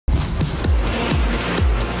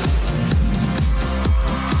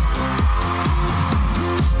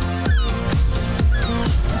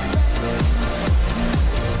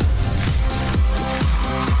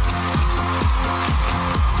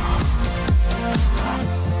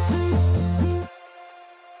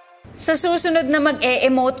Sa susunod na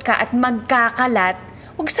mag-e-emote ka at magkakalat,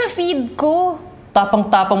 huwag sa feed ko.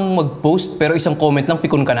 Tapang-tapang mong mag-post pero isang comment lang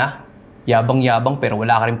pikon ka na. Yabang-yabang pero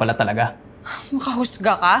wala ka rin pala talaga.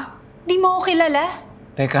 Makahusga ka? Di mo ako kilala.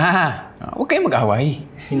 Teka, huwag kayong mag-away.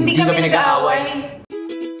 Hindi kami nag-aaway.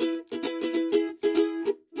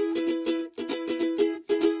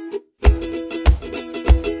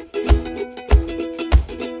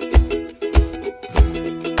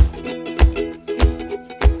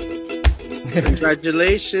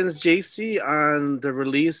 Congratulations, JC, on the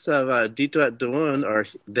release of Dito At Doon, or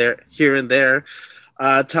there, here and there.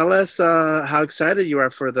 Tell us how excited you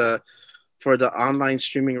are for the online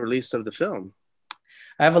streaming release of the film.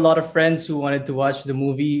 I have a lot of friends who wanted to watch the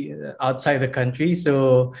movie outside the country,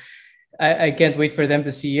 so I can't wait for them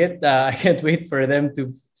to see it. I can't wait for them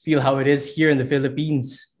to feel how it is here in the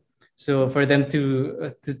Philippines. So for them to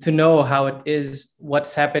know how it is,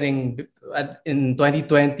 what's happening in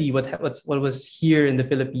 2020, what was here in the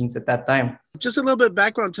Philippines at that time. Just a little bit of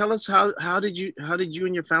background. Tell us how did you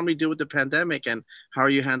and your family deal with the pandemic, and how are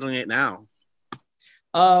you handling it now?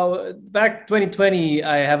 Back 2020,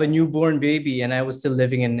 I have a newborn baby, and I was still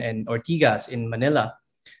living in Ortigas in Manila.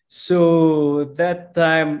 So that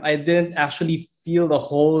time, I didn't actually feel the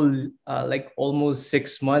whole like almost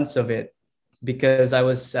 6 months of it, because I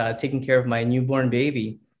was taking care of my newborn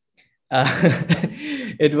baby.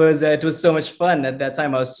 It was so much fun at that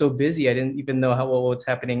time. I was so busy, I didn't even know what was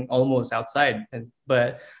happening almost outside.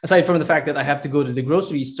 But aside from the fact that I have to go to the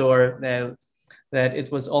grocery store, that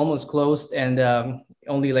it was almost closed, and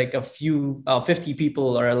only like a few 50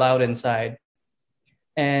 people are allowed inside.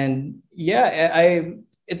 And yeah,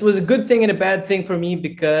 it was a good thing and a bad thing for me,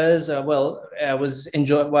 because I was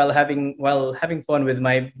while having fun with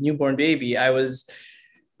my newborn baby, I was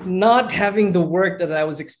not having the work that I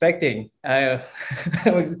was expecting.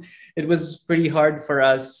 It was pretty hard for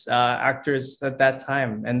us actors at that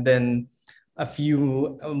time. And then a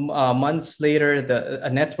few months later, a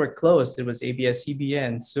network closed. It was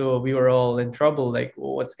ABS-CBN, so we were all in trouble. Like,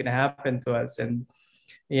 well, what's gonna happen to us? And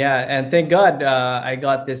yeah, and thank God I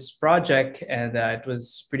got this project, and it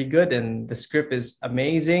was pretty good, and the script is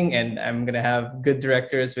amazing, and I'm gonna have good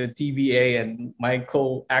directors with TBA and my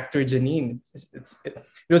co-actor Janine.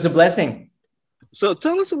 It was a blessing. So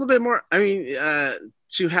tell us a little bit more. I mean,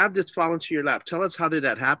 to have this fall into your lap, tell us, how did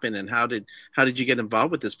that happen, and how did you get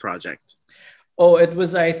involved with this project? Oh, it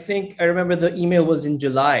was, I think, I remember the email was in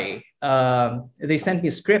July. They sent me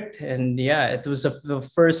a script, and yeah, it was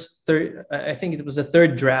I think it was a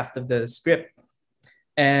third draft of the script.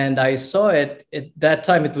 And I saw it at that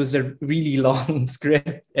time. It was a really long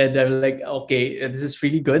script, and I'm like, okay, this is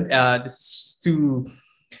really good. This is too,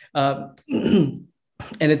 and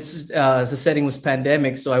the setting was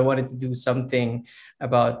pandemic, so I wanted to do something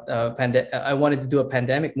about I wanted to do a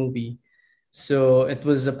pandemic movie. So it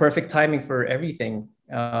was a perfect timing for everything.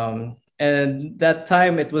 And that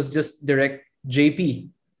time it was just direct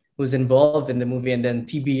JP who's involved in the movie, and then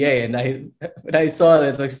TBA. And when I saw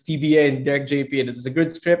it was TBA and direct JP, and it was a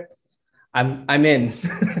good script, I'm in.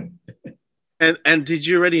 And did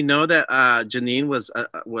you already know that Janine was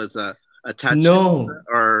attached? No,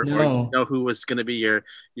 or no. Or you know who was going to be your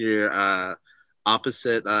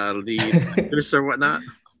opposite lead or whatnot?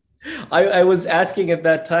 I was asking at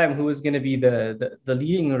that time who was going to be the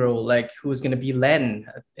leading role, like who was going to be Len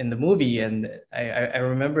in the movie. And I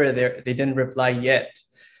remember they didn't reply yet.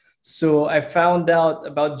 So I found out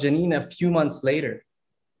about Janine a few months later.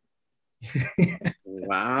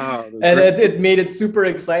 Wow. And it made it super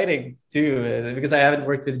exciting too, because I haven't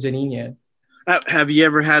worked with Janine yet. Have you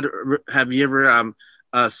ever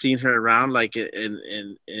seen her around, like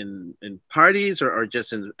in parties, or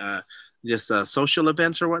just in social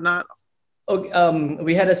events or whatnot? Oh,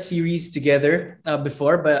 we had a series together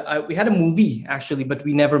before, but we had a movie actually, but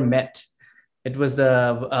we never met. It was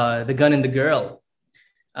the Gun and the Girl.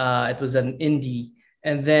 It was an indie,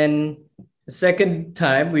 and then the second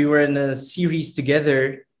time we were in a series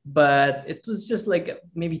together, but it was just like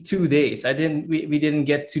maybe 2 days. We didn't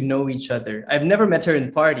get to know each other. I've never met her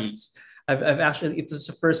in parties. I've actually, it was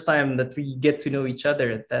the first time that we get to know each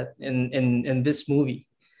other in this movie.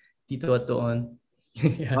 Dito At Doon.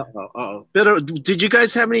 Yeah. But did you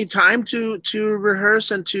guys have any time to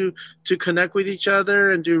rehearse and to connect with each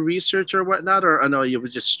other and do research or whatnot, or no, you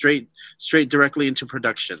was just straight directly into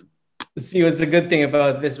production? See, what's a good thing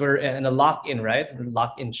about this, we're in a lock-in, right?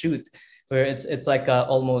 Lock-in shoot, where it's like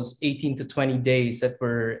almost 18 to 20 days that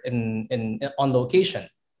we're on location.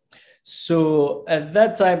 So at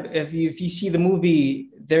that time, if you see the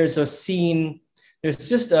movie, there's a scene. There's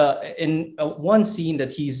just one scene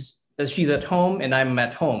that she's at home and I'm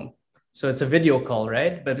at home. So it's a video call,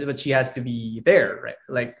 right? But she has to be there, right?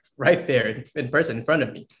 Like right there in person in front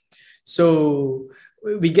of me. So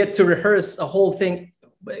we get to rehearse a whole thing.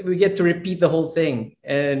 We get to repeat the whole thing,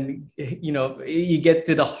 and you get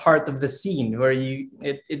to the heart of the scene where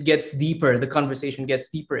it gets deeper. The conversation gets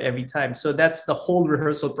deeper every time. So that's the whole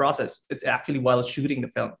rehearsal process. It's actually while shooting the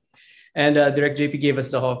film, and Direct JP gave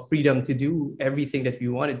us the whole freedom to do everything that we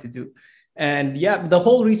wanted to do. And yeah, the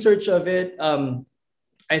whole research of it,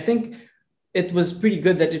 I think it was pretty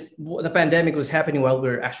good that the pandemic was happening while we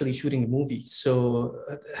were actually shooting the movie. So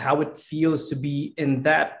how it feels to be in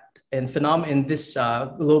that and in this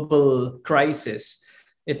global crisis,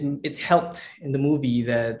 it helped in the movie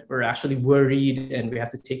that we're actually worried and we have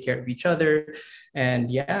to take care of each other. And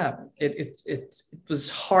yeah, it was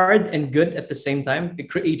hard and good at the same time,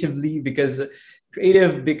 creative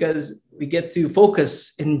because we get to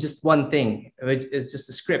focus in just one thing, which is just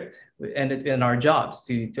the script and in our jobs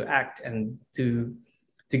to act and to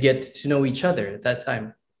get to know each other at that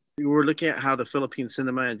time. We were looking at how the Philippine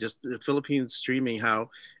cinema and just the Philippine streaming, how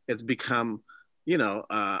it's become,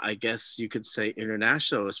 I guess you could say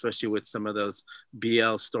international, especially with some of those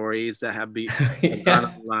BL stories that have been gone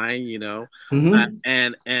online, Mm-hmm.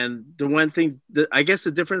 And the one thing that I guess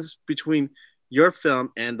the difference between your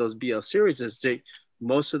film and those BL series is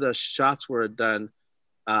most of the shots were done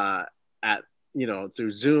at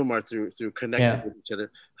through Zoom or through connecting with each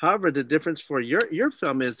other. However, the difference for your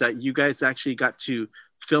film is that you guys actually got to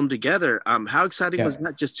film together. How exciting was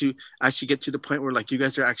that, just to actually get to the point where like you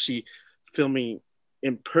guys are actually filming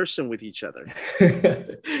in person with each other?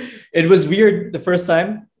 It was weird the first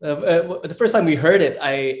time. The first time we heard it,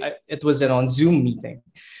 it was on Zoom meeting.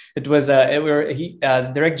 It was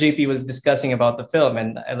Direct JP was discussing about the film,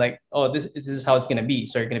 and I like, oh, this is how it's gonna be.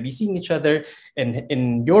 So you're gonna be seeing each other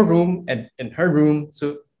in your room and in her room.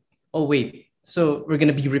 So, oh wait, so we're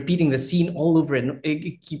gonna be repeating the scene all over and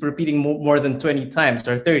keep repeating more than 20 times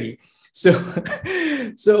or 30. So,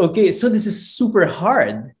 okay, so this is super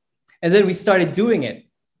hard. And then we started doing it,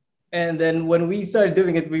 and then when we started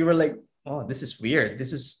doing it, we were like, oh, this is weird.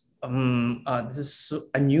 This is so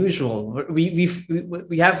unusual.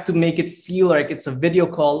 We have to make it feel like it's a video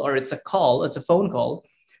call or it's a phone call,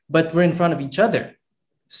 but we're in front of each other.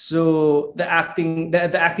 So the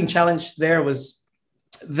acting challenge there was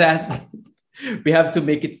that we have to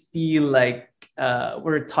make it feel like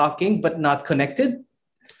we're talking but not connected.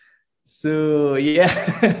 So yeah,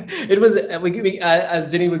 it was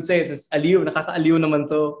as Janine would say, it's aliw, nakakaaliw naman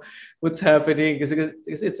to. What's happening? Because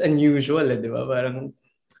it's unusual, di ba? Parang,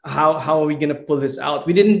 how are we gonna pull this out?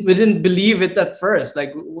 We didn't believe it at first.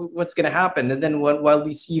 Like, what's gonna happen? And then while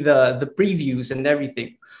we see the previews and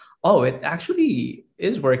everything, oh, it actually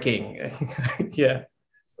is working. Yeah.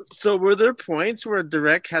 So were there points where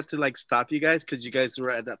Direct had to like stop you guys because you guys were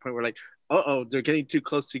at that point where like, they're getting too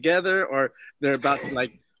close together, or they're about to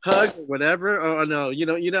like hug or whatever? Oh no, you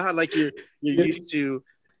know how like you're used to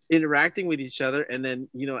interacting with each other, and then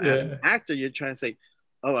as an actor you're trying to say,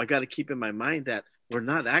 oh, I got to keep in my mind that we're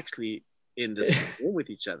not actually in the same room with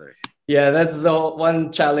each other. Yeah, that's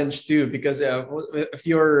one challenge too, because if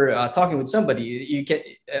you're talking with somebody, you can,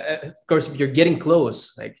 of course, if you're getting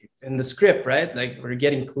close, like in the script, right? Like we're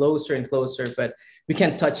getting closer and closer, but we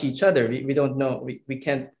can't touch each other. We don't know. We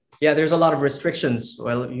can't. Yeah, there's a lot of restrictions.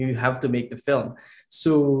 Well, you have to make the film.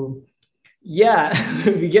 So yeah,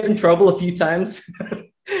 we get in trouble a few times.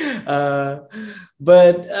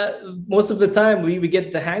 But most of the time we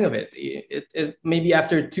get the hang of it. It maybe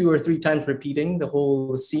after 2 or 3 times repeating the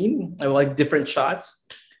whole scene, like different shots,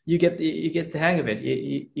 you get the hang of it.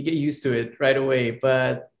 You get used to it right away.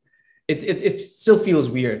 But it still feels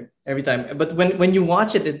weird every time. But when you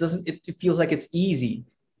watch it, it feels like it's easy.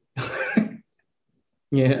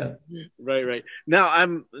 Yeah. Right. Now,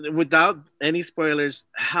 I'm without any spoilers.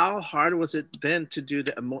 How hard was it then to do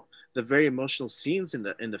the very emotional scenes in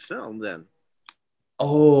the film then?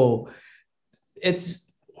 Oh,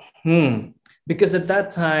 it's because at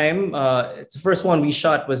that time, it's the first one we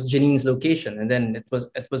shot was Janine's location, and then it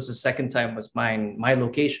was the second time was my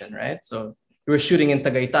location, right? So we were shooting in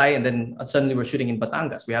Tagaytay, and then suddenly we're shooting in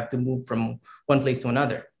Batangas. We have to move from one place to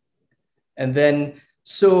another, and then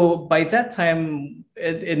so by that time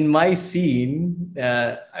in my scene,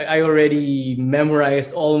 I already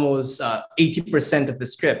memorized almost 80% of the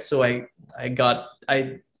script. So I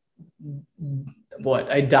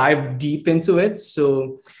dived deep into it.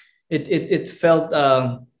 So it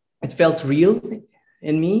felt real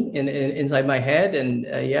in me, inside my head, and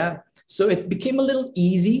yeah. So it became a little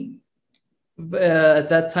easy at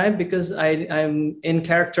that time because I'm in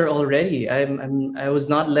character already. I was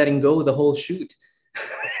not letting go the whole shoot.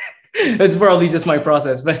 It's probably just my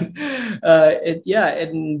process, but It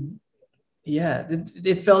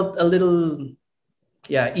felt a little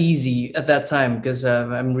easy at that time because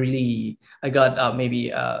I got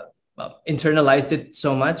maybe internalized it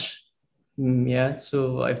so much.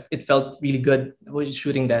 So it felt really good was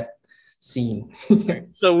shooting that scene.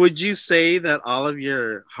 So would you say that all of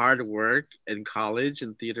your hard work in college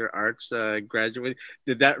and theater arts graduate,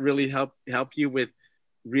 did that really help you with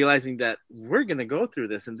realizing that we're going to go through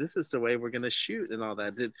this and this is the way we're going to shoot and all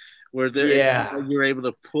that? Were there Yeah. you were able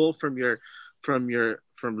to pull from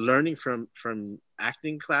learning from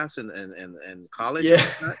acting class and college? Yeah.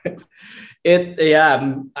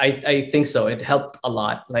 I think so. It helped a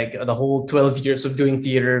lot. Like the whole 12 years of doing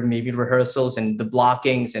theater, maybe rehearsals and the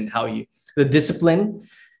blockings and the discipline.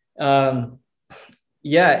 It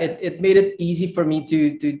made it easy for me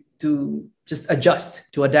to just adjust,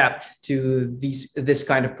 to adapt to this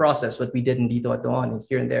kind of process, what we did in Dito At Doon and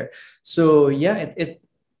here and there. So it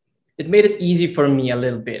made it easy for me a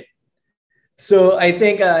little bit. So I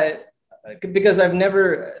think because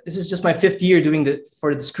this is just my 5th year doing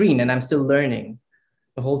for the screen, and I'm still learning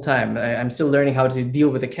the whole time. I'm still learning how to deal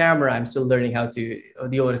with the camera. I'm still learning how to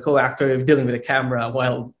deal with a co-actor, dealing with the camera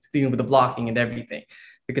while dealing with the blocking and everything,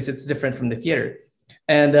 because it's different from the theater.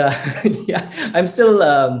 And I'm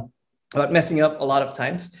still messing up a lot of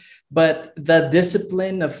times, but the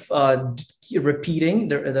discipline of repeating,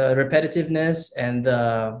 the repetitiveness and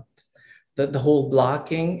the whole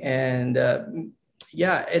blocking and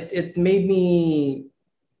it made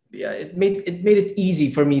it easy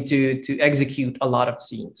for me to execute a lot of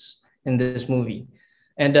scenes in this movie,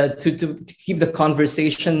 and to keep the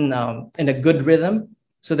conversation in a good rhythm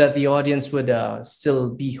so that the audience would still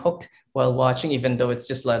be hooked while watching, even though it's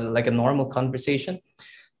just like a normal conversation.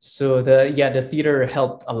 So the theater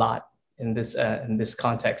helped a lot in this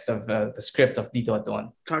context of the script of Dito At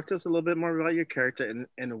Doon. Talk to us a little bit more about your character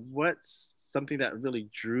and what's something that really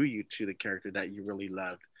drew you to the character that you really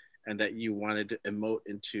loved and that you wanted to emote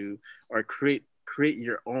into or create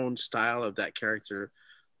your own style of that character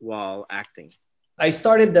while acting. I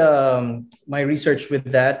started my research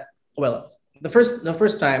with that. Well, the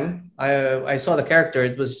first time I saw the character,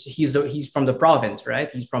 he's from the province,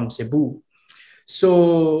 right? He's from Cebu.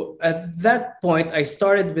 So at that point, I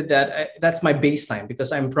started with that. That's my baseline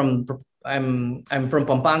because I'm from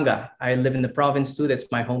Pampanga. I live in the province too.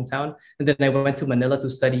 That's my hometown. And then I went to Manila to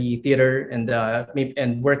study theater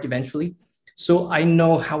and work eventually. So I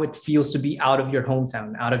know how it feels to be out of your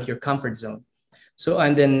hometown, out of your comfort zone. So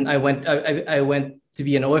and then I went to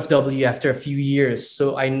be an OFW after a few years.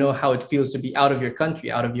 So I know how it feels to be out of your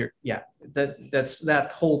country, out of your that's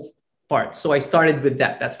that whole part. So I started with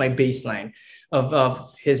that. That's my baseline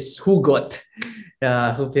of his hugot,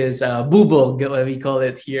 of his bubog, what we call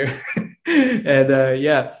it here.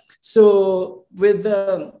 And so with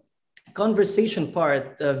the conversation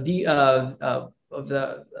part of the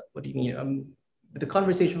what do you mean? The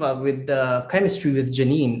conversation with the chemistry with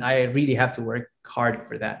Janine, I really have to work hard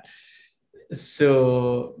for that.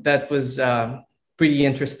 So that was pretty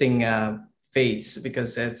interesting phase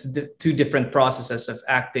because it's two different processes of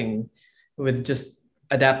acting with just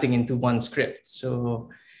adapting into one script. So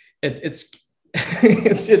it's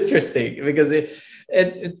it's interesting because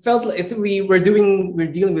it felt like we're dealing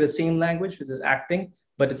with the same language, which is acting,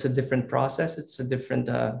 but it's a different process. It's a different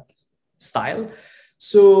style.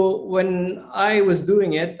 So when I was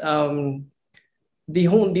doing it, the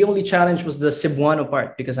only challenge was the Cebuano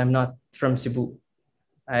part because I'm not from Cebu.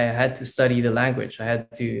 I had to study the language. I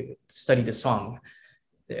had to study the song.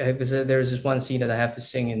 There was this one scene that I have to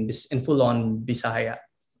sing in full on Bisaya,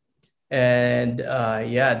 and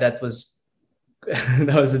that was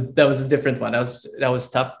that was a different one. That was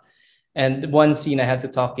tough. And one scene I had to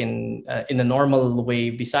talk in a normal way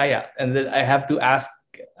Bisaya, and then I have to ask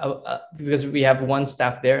because we have one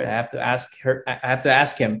staff there. I have to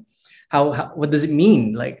ask him how what does it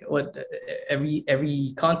mean, like what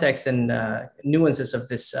every context and nuances of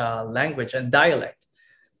this language and dialect.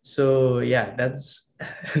 So that's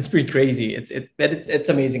it's pretty crazy. It's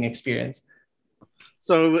amazing experience.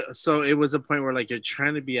 So it was a point where like you're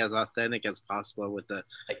trying to be as authentic as possible with the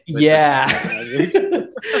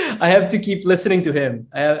I have to keep listening to him.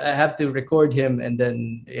 I have to record him, and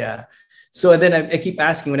then so then I keep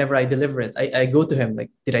asking whenever I deliver it. I go to him like,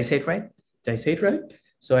 did I say it right? Did I say it right?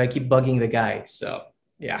 So I keep bugging the guy. So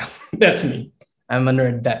that's me. I'm a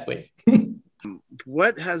nerd that way.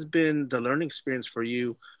 What has been the learning experience for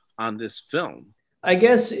you on this film? I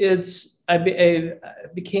guess I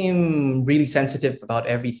became really sensitive about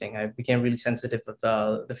everything. I became really sensitive of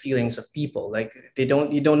the feelings of people. Like you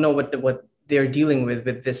don't know what they're dealing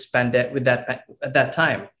with this pandemic at that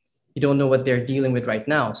time. you don't know what they're dealing with right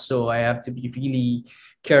now. So I have to be really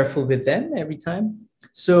careful with them every time.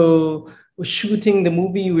 So shooting the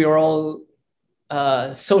movie, we were all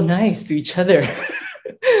so nice to each other.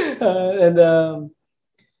 And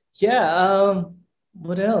yeah,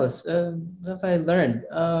 what else? What have I learned?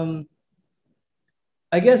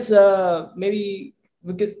 I guess maybe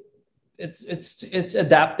we could. It's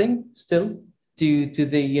adapting still to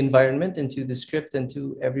the environment and to the script and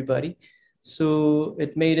to everybody. So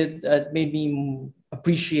it made me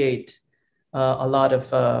appreciate a lot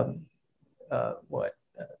of what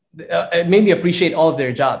it made me appreciate all of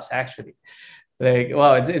their jobs actually. Like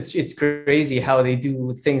wow, it's crazy how they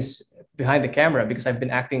do things behind the camera because I've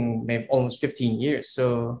been acting maybe almost 15 years.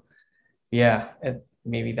 So yeah,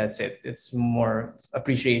 maybe that's it. It's more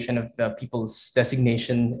appreciation of people's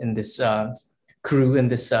designation in this crew in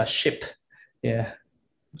this ship. Yeah.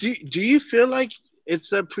 Do you feel like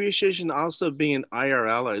it's appreciation also being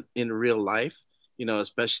IRL or in real life? You know,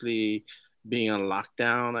 especially being on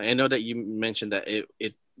lockdown. I know that you mentioned that it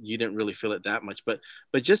you didn't really feel it that much, but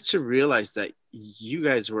just to realize that you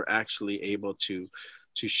guys were actually able to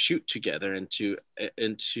shoot together and to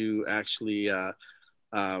actually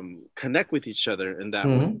connect with each other in that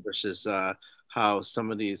way versus how some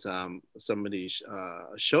of these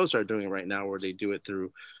shows are doing right now, where they do it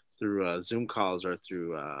through Zoom calls or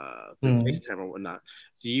through FaceTime or whatnot.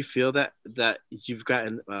 Do you feel that you've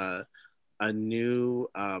gotten a new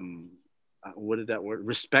what did that word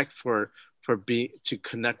respect for being to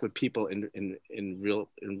connect with people in real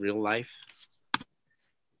life?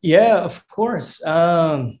 Yeah, of course.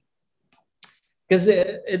 Because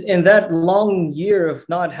in that long year of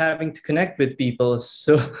not having to connect with people,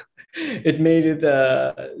 so it made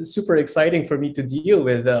it super exciting for me to deal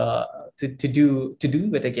with to do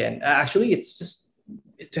it again. Actually, it's just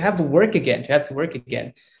to have to work again,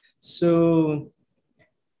 So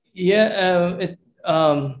yeah,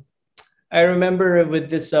 I remember with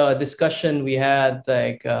this discussion we had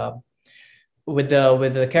like with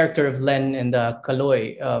the character of Len and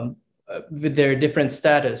Kaloy with their different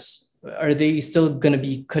status. Are they still going to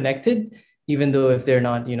be connected even though if they're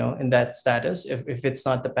not, in that status, if it's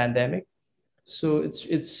not the pandemic? So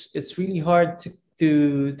it's really hard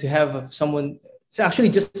to have someone. It's actually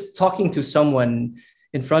just talking to someone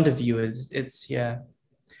in front of you it's yeah.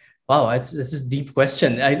 Wow, this is a deep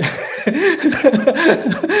question.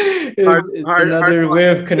 It's another way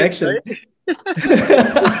of connection.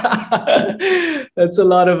 That's a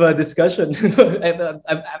lot of discussion.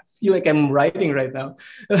 I feel like I'm writing right now.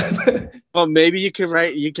 Well, maybe you can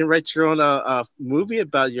write your own movie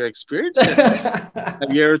about your experience. Have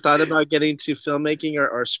you ever thought about getting to filmmaking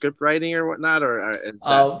or script writing or whatnot, or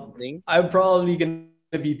thing? I'm probably gonna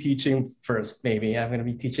be teaching first. Maybe I'm gonna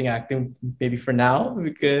be teaching acting maybe for now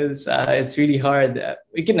because it's really hard.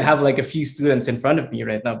 We can have like a few students in front of me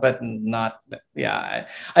right now, but not. Yeah,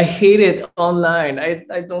 I hate it online. I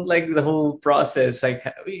don't like the whole process. Like,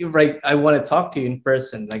 right, I want to talk to you in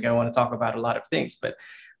person. Like, I want to talk about a lot of things, but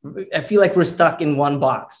I feel like we're stuck in one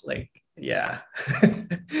box. Like, yeah.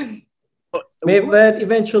 Maybe, but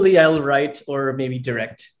eventually I'll write or maybe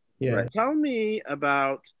direct. Yeah. Right. Tell me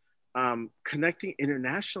about connecting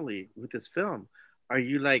internationally with this film. Are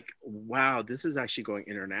you like, wow, this is actually going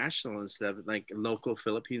international instead of like local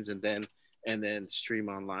Philippines and then stream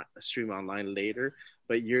online later?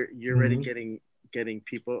 But you're already getting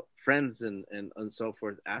people, friends and so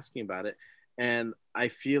forth asking about it. And I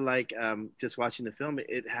feel like just watching the film,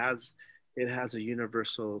 it has a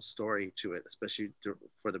universal story to it, especially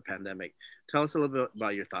for the pandemic. Tell us a little bit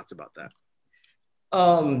about your thoughts about that.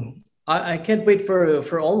 I can't wait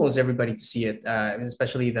for almost everybody to see it,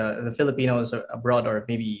 especially the Filipinos abroad or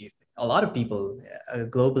maybe a lot of people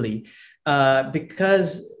globally,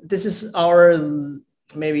 because this is our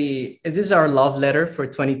love letter for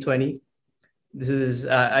 2020. This is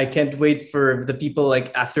I can't wait for the people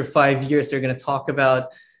like after 5 years they're gonna talk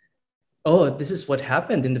about, oh, this is what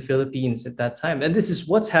happened in the Philippines at that time, and this is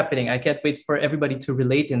what's happening. I can't wait for everybody to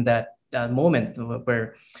relate in that moment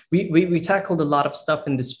where we tackled a lot of stuff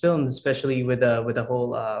in this film, especially with the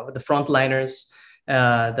whole with the frontliners,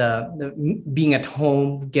 the being at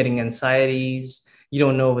home, getting anxieties. You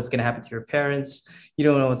don't know what's gonna happen to your parents. You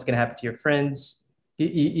don't know what's gonna happen to your friends.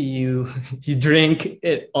 You drink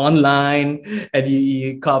it online and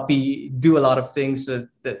you do a lot of things that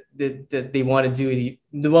they want to do.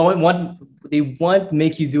 They want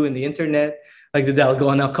make you do in the internet, like the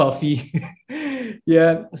Dalgona coffee.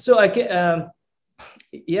 Yeah, so I can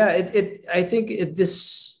I think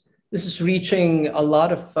this is reaching a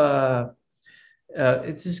lot of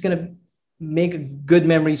it's just gonna make good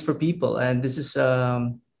memories for people, and this is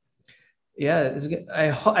yeah,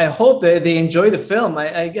 I hope that they enjoy the film.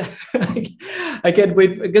 I can't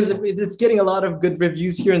wait because it's getting a lot of good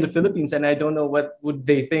reviews here in the Philippines, and I don't know what would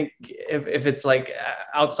they think if it's like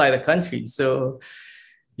outside the country. So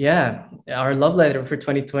yeah, our love letter for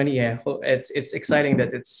 2020. Yeah, it's exciting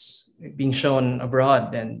that it's being shown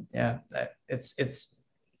abroad, and yeah, it's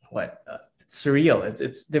what it's surreal.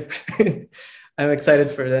 It's different. I'm excited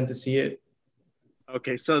for them to see it.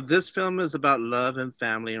 Okay, so this film is about love and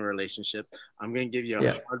family and relationship. I'm going to give you a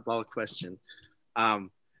Yeah. hardball question.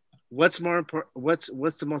 Um, what's more important?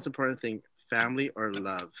 What's the most important thing, family or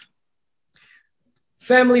love?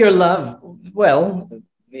 Family or love? Well,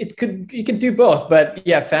 you could do both, but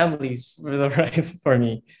yeah, family's the right for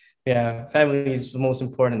me. Yeah, family is the most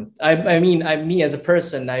important. I mean, me as a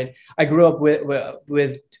person. I grew up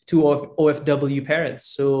with two OFW parents,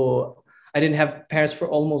 so I didn't have parents for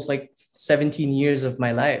almost like 17 years of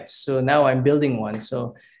my life. So now I'm building one.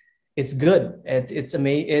 So it's good. It's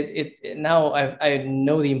amazing. Now I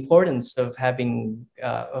know the importance of having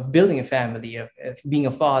of building a family, of being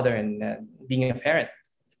a father and being a parent.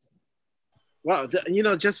 Well,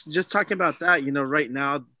 just talking about that, right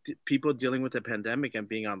now, people dealing with the pandemic and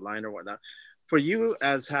being online or whatnot. For you,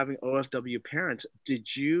 as having OFW parents,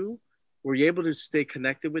 were you able to stay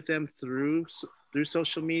connected with them through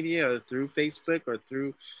social media or through Facebook or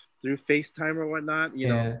through FaceTime or whatnot?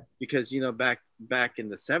 Yeah. Because back in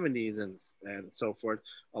the '70s and so forth,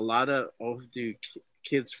 a lot of OFW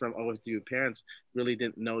kids from OFW parents really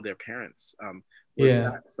didn't know their parents. Was Yeah.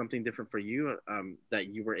 that something different for you, that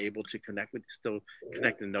you were able to still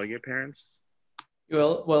connect and know your parents?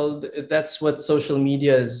 That's what social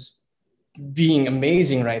media is being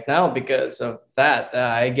amazing right now because of that.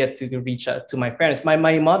 I get to reach out to my parents.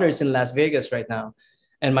 My mother is in Las Vegas right now,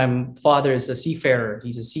 and my father is a seafarer.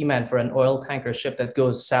 He's a seaman for an oil tanker ship that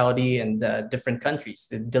goes Saudi and different countries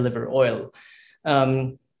to deliver oil.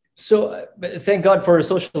 Um, but thank God for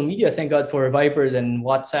social media. Thank God for Vipers and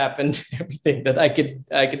WhatsApp and everything that I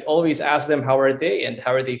could always ask them how are they and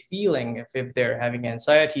how are they feeling if they're having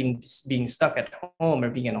anxiety and being stuck at home or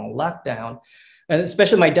being on lockdown. And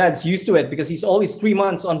especially my dad's used to it because he's always 3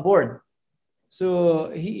 months on board.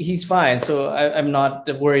 So he's fine. So I'm not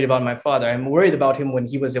worried about my father. I'm worried about him when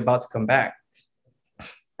he was about to come back.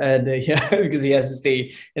 And yeah, because he has to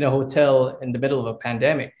stay in a hotel in the middle of a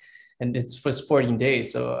pandemic, and it's for 14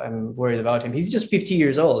 days. So I'm worried about him. He's just 50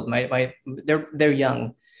 years old. They're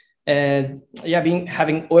young, and yeah,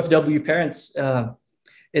 having OFW parents,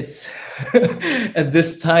 it's at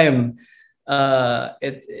this time,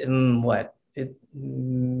 it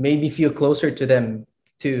made me feel closer to them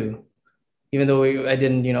too, even though I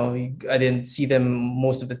didn't see them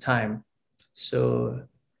most of the time. So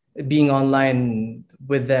being online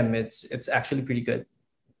with them, it's actually pretty good.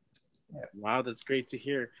 Wow, that's great to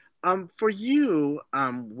hear. For you,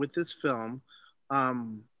 with this film,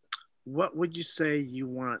 um, what would you say you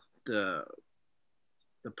want the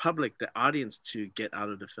public, the audience, to get out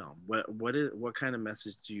of the film? What kind of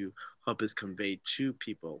message do you hope is conveyed to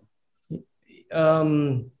people?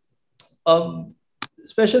 Um, um,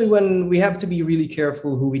 Especially when we have to be really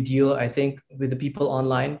careful who we deal, I think, with the people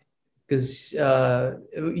online, because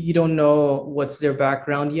you don't know what's their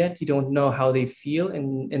background yet. You don't know how they feel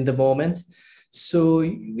in the moment. So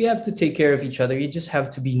we have to take care of each other. You just have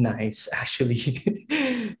to be nice, actually,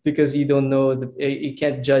 because you don't know you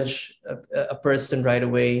can't judge a person right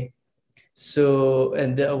away. So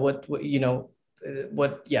and what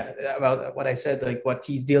what yeah about what I said, like what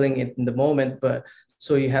he's dealing in the moment, but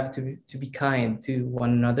so you have to be kind to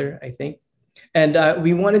one another, I think. And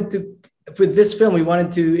we wanted to with this film we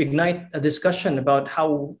wanted to ignite a discussion about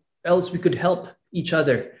how else we could help each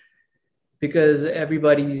other, because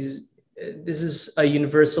everybody's this is a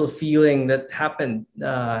universal feeling that happened,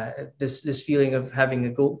 this feeling of having a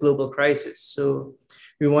global crisis. So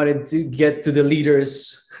we wanted to get to the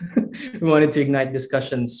leaders. We wanted to ignite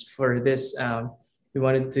discussions for this. We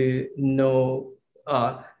wanted to know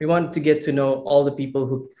we wanted to get to know all the people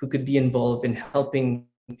who could be involved in helping,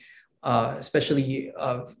 especially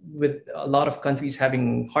with a lot of countries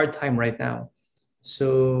having hard time right now.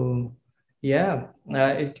 So yeah,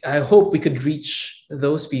 I hope we could reach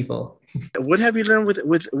those people. What have you learned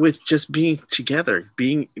with just being together,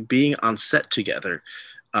 being on set together,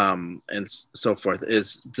 and so forth?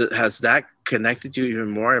 Has that connected you even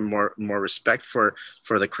more and more respect for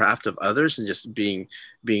the craft of others and just being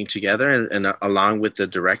together and along with the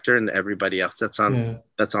director and everybody else Yeah.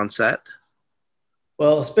 that's on set?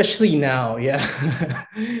 Well, especially now, yeah.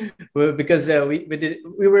 Well, because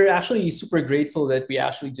we were actually super grateful that we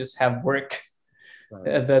actually just have work Right.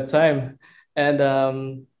 at that time.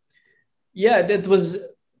 And yeah, that was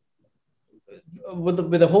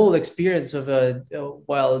with the whole experience of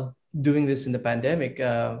while doing this in the pandemic,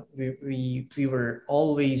 we were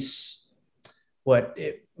always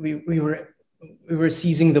we were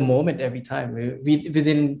seizing the moment every time. We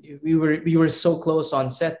didn't we were so close on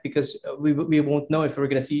set because we won't know if we're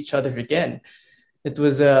gonna see each other again. It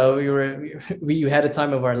was we had a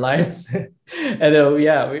time of our lives, and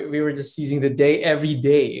yeah, we were just seizing the day every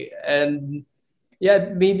day. And yeah,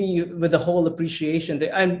 maybe with the whole appreciation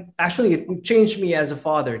that I'm actually, it changed me as a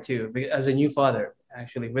father too, as a new father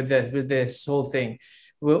actually, with this whole thing,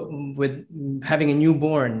 with having a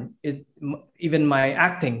newborn. Even my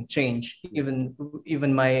acting changed,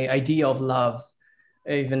 even my idea of love,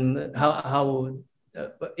 even how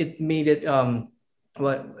it made it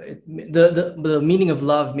the meaning of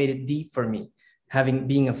love made it deep for me, having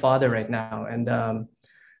being a father right now. And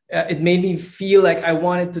it made me feel like I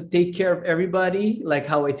wanted to take care of everybody, like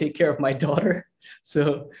how I take care of my daughter.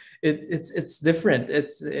 So it's different.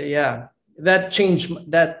 It's yeah, that changed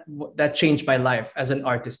my life as an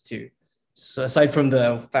artist too. So aside from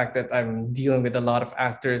the fact that I'm dealing with a lot of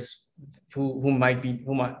actors who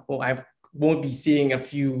I won't be seeing a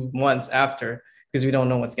few months after, because we don't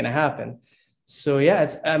know what's gonna happen. So yeah,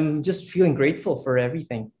 I'm just feeling grateful for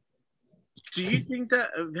everything. Do you think that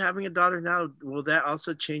having a daughter now, will that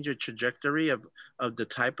also change your trajectory of the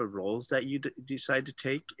type of roles that you decide to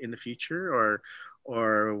take in the future,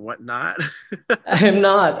 or whatnot? I'm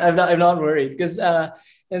not worried because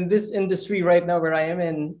in this industry right now where I am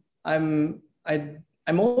in, I'm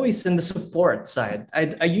always in the support side.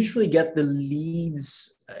 I usually get the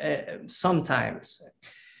leads sometimes.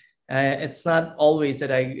 It's not always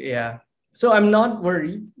that yeah. So I'm not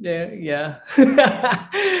worried. Yeah.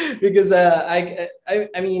 Because I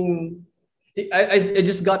mean, I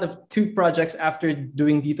just got two projects after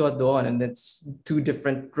doing Dito at Doon, and it's two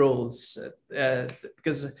different roles.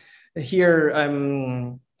 Because here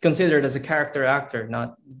I'm considered as a character actor,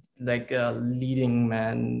 not like a leading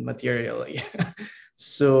man material. Yeah.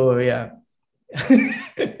 So yeah,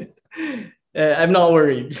 I'm not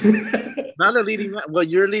worried. Not a leading man. Well,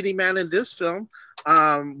 you're a leading man in this film.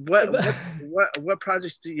 What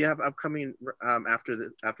projects do you have upcoming after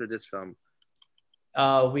this film?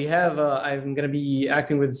 We have. I'm gonna be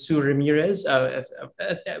acting with Sue Ramirez.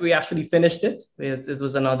 We actually finished it. It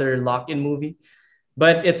was another lock-in movie,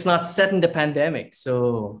 but it's not set in the pandemic,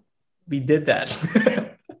 so we did that.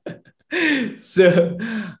 So,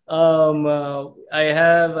 I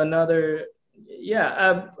have another.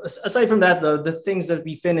 Yeah. Aside from that, though, the things that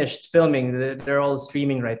we finished filming, they're all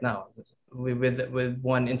streaming right now. With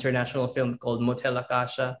one international film called Motel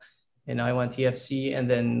Akasha in I1 TFC, and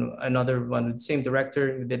then another one with the same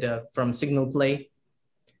director who did from Signal Play.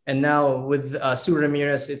 And now with Sue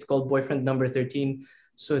Ramirez, it's called Boyfriend Number 13.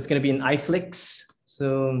 So it's going to be in iFlix.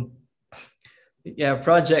 So yeah,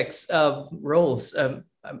 projects, roles.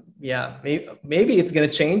 Yeah, maybe it's going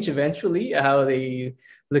to change eventually how they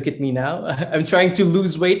look at me now. I'm trying to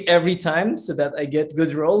lose weight every time so that I get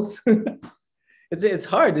good roles. It's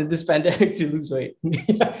hard in this pandemic to lose weight.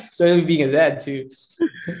 So being a dad too.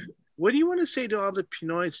 What do you want to say to all the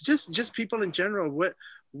Pinoys, just people in general?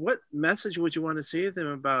 What message would you want to say to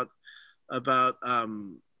them about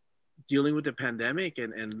dealing with the pandemic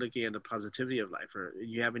and looking at the positivity of life? Or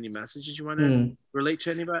you have any messages you want to relate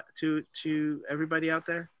to anybody, to everybody out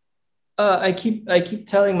there? I keep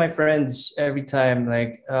telling my friends every time,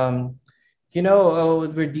 like, what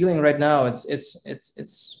we're dealing right now, it's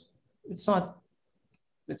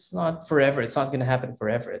not forever. It's not going to happen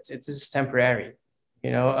forever. It's just temporary.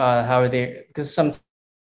 How are they? Because sometimes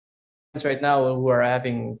right now who are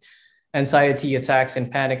having anxiety attacks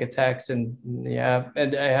and panic attacks, and yeah,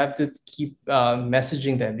 and I have to keep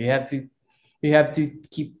messaging them. You have to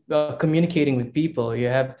keep communicating with people. You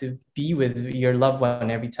have to be with your loved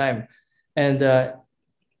one every time. And I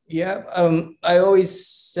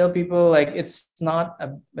always tell people, like, it's not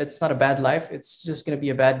a bad life. It's just gonna be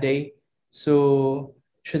a bad day. So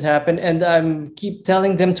should happen. And I'm keep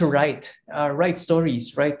telling them to write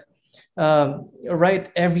stories, write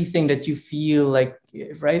everything that you feel like,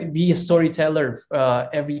 right? Be a storyteller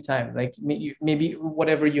every time. Like maybe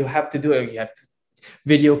whatever you have to do, you have to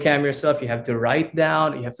video cam yourself, you have to write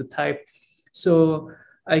down, you have to type. So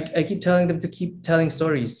I keep telling them to keep telling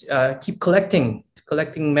stories, keep collecting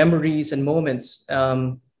memories and moments,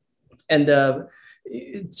 and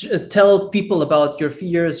tell people about your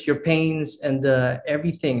fears, your pains, and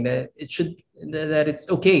everything, that it's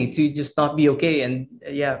okay to just not be okay. And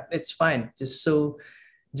yeah, it's fine.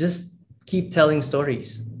 Just keep telling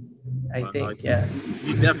stories. I think, yeah.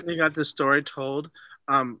 You definitely got the story told.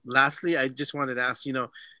 Lastly, I just wanted to ask,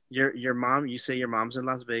 your mom, you say your mom's in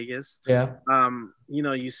Las Vegas. Yeah. You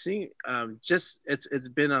know, you see, just it's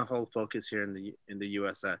been a whole focus here in the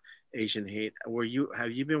U.S. Asian hate.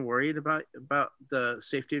 Have you been worried about the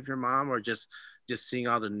safety of your mom, or just seeing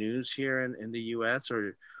all the news here in the U.S.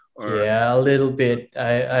 or Yeah, a little bit.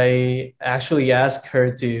 I actually asked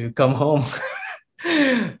her to come home.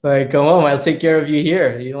 Like, come home, I'll take care of you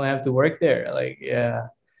here. You don't have to work there. Like, yeah.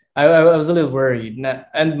 I was a little worried.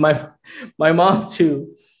 And my mom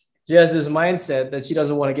too, she has this mindset that she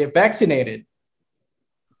doesn't want to get vaccinated.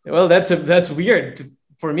 Well, that's weird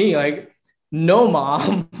for me. Like, no,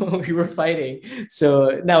 mom, we were fighting.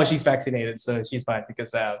 So now she's vaccinated, so she's fine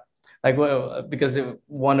because because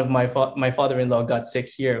one of my father-in-law got sick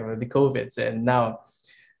here with the COVID, and now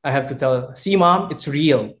I have to tell her, see, mom, it's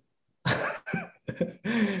real.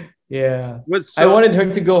 Yeah, I wanted her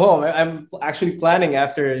to go home. I'm actually planning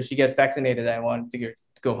after she gets vaccinated. I want to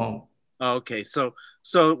go home. Oh, okay, so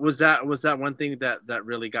was that one thing that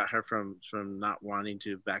really got her from not wanting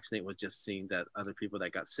to vaccinate, was just seeing that other people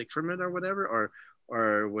that got sick from it or whatever,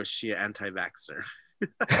 or was she an anti-vaxxer?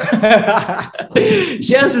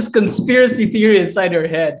 She has this conspiracy theory inside her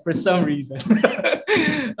head for some reason.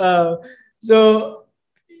 So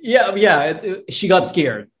yeah, she got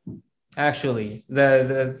scared. Actually,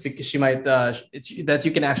 because she might that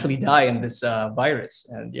you can actually die in this virus,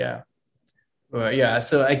 and yeah. Yeah,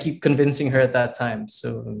 so I keep convincing her at that time.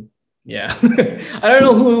 So yeah, I don't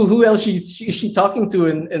know who else she talking to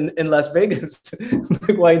in Las Vegas.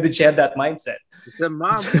 Like, why did she have that mindset? The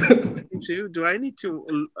mom too. Do I need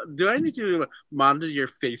to monitor your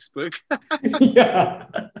Facebook? Yeah,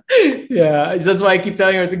 yeah. That's why I keep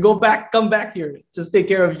telling her to come back here. Just take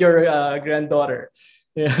care of your granddaughter.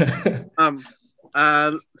 Yeah.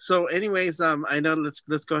 So anyways, I know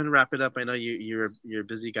let's go ahead and wrap it up. I know you're a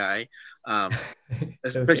busy guy,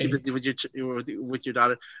 especially busy with your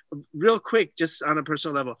daughter. Real quick, just on a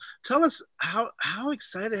personal level, tell us how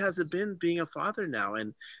excited has it been being a father now,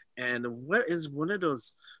 and what is one of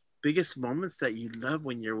those biggest moments that you love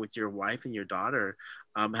when you're with your wife and your daughter?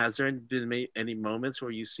 Has there been any moments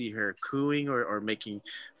where you see her cooing or making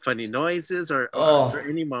funny noises, or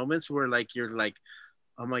any moments where like you're like,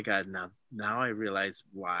 oh my God, now I realize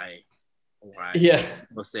why yeah,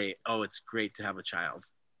 people say, oh, it's great to have a child.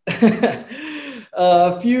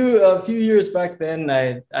 A few years back then,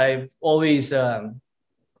 I've always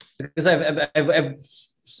because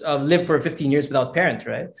I've lived for 15 years without parents,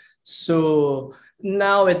 right? So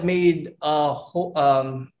now it made a whole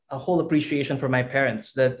appreciation for my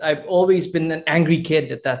parents, that I've always been an angry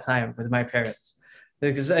kid at that time with my parents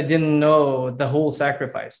because I didn't know the whole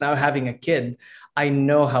sacrifice. Now having a kid, I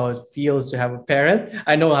know how it feels to have a parent.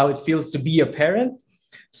 I know how it feels to be a parent.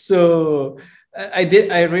 So I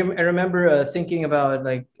remember thinking about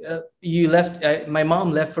like you left. My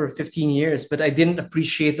mom left for 15 years, but I didn't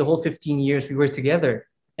appreciate the whole 15 years we were together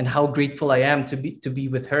and how grateful I am to be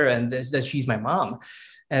with her and that she's my mom.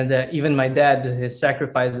 And even my dad, his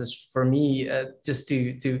sacrifices for me just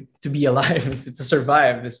to be alive, to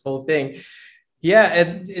survive this whole thing. Yeah,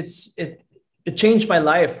 it changed my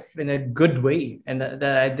life in a good way, and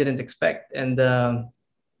that I didn't expect. And the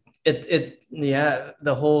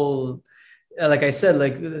whole, like I said,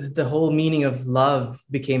 like the whole meaning of love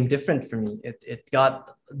became different for me. It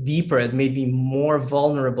got deeper. It made me more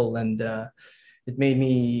vulnerable, and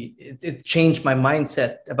it changed my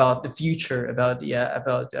mindset about the future,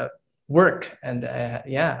 about work. And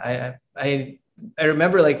I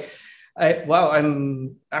remember like,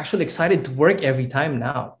 I'm actually excited to work every time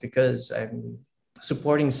now because I'm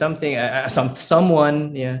supporting something,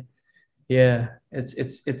 someone. Yeah.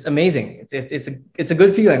 It's amazing. It's a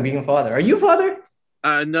good feeling being a father. Are you a father?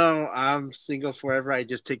 No, I'm single forever. I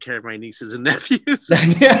just take care of my nieces and nephews.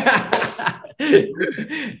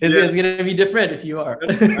 It's gonna be different if you are.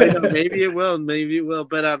 I know, maybe it will.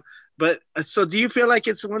 But so do you feel like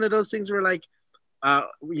it's one of those things where like,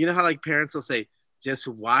 you know how like parents will say, just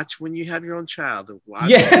watch when you have your own child. Watch.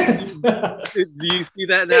 Yes. Do you see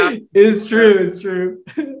that now? It's true.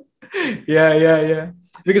 Yeah.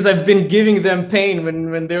 Because I've been giving them pain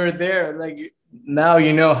when they were there. Like, now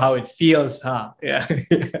you know how it feels, huh? Yeah.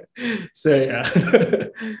 So yeah.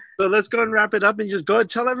 So let's go and wrap it up and just go and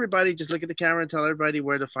tell everybody, just look at the camera and tell everybody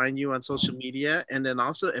where to find you on social media, and then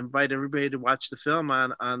also invite everybody to watch the film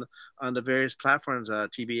on the various platforms,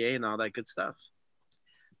 TBA and all that good stuff.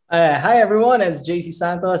 Hi everyone, it's JC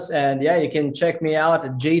Santos, and yeah, you can check me out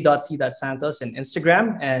at j.c.santos on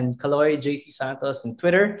Instagram and Kaloy JC Santos on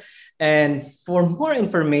Twitter. And for more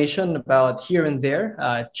information about Here and There,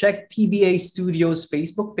 check TBA Studios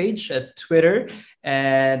Facebook page at Twitter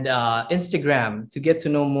and Instagram to get to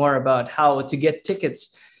know more about how to get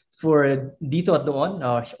tickets for Dito at Doon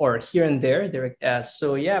or Here and There.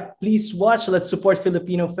 So yeah, please watch. Let's support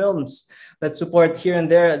Filipino films. Let's support Here and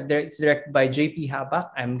There. It's directed by JP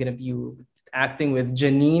Habak. I'm gonna be acting with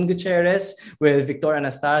Janine Gutierrez, with Victor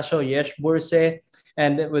Anastasio, Yesh Burse,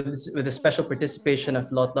 and with a special participation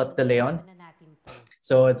of Lot De Leon.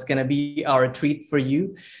 So it's gonna be our treat for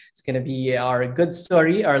you. It's gonna be our good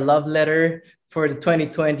story, our love letter for the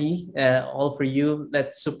 2020, all for you.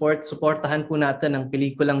 Let's supportahan po natin ang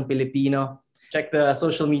pelikulang Filipino. Check the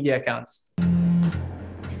social media accounts.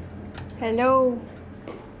 Hello.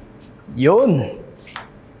 Yun!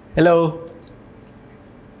 Hello!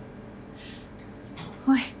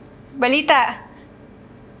 Uy, balita.